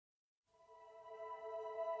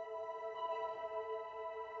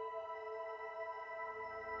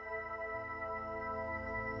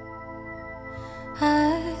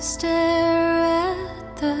I stare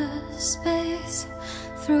at the space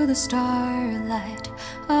through the starlight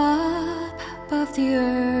up above the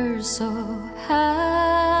earth so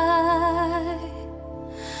high.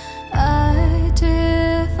 I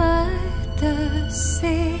divide the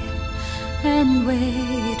sea and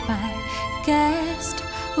wait my guest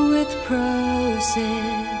with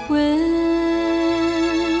proceed wind.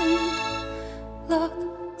 Look,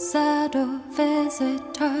 shadow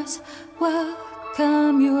visitors,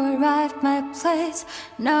 welcome, you arrived my place.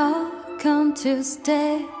 Now come to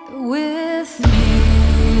stay with me.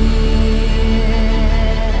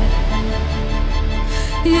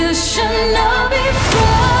 You should not be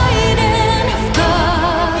frightened of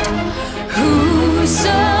God, who's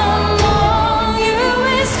among you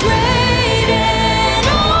is great and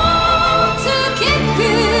all to keep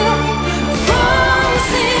you from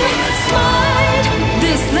sin. Smite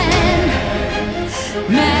this land.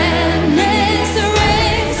 Madness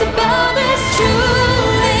reigns about this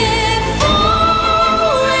truly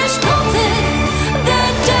foolish cultists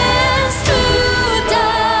that dance to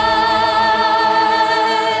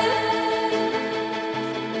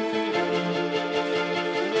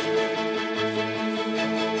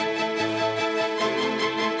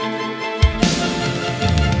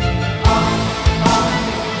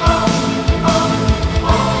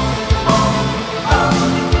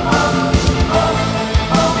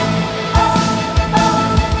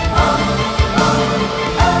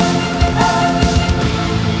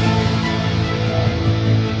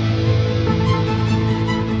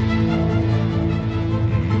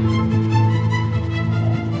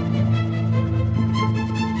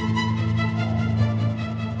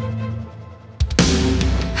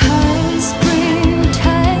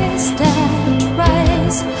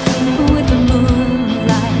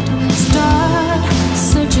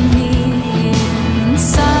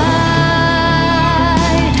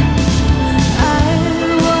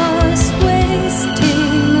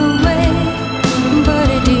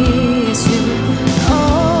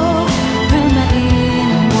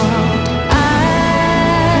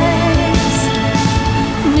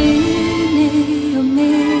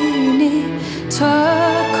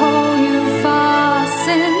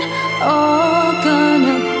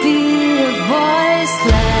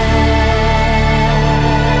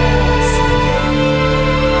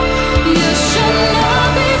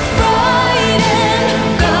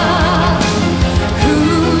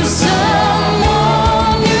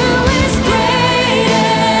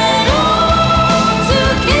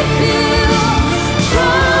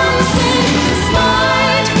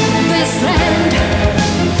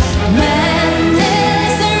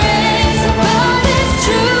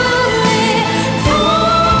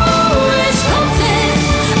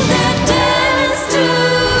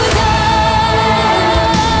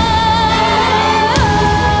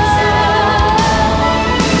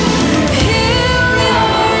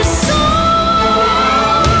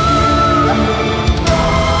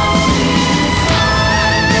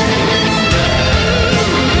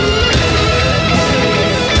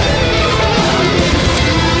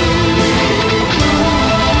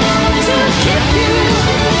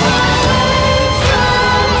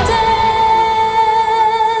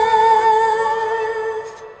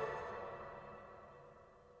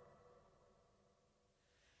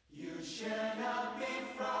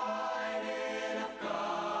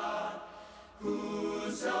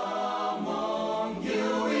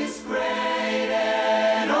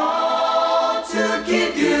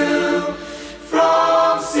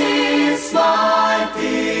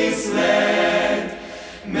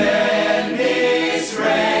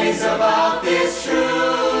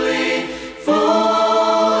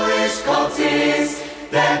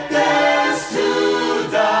that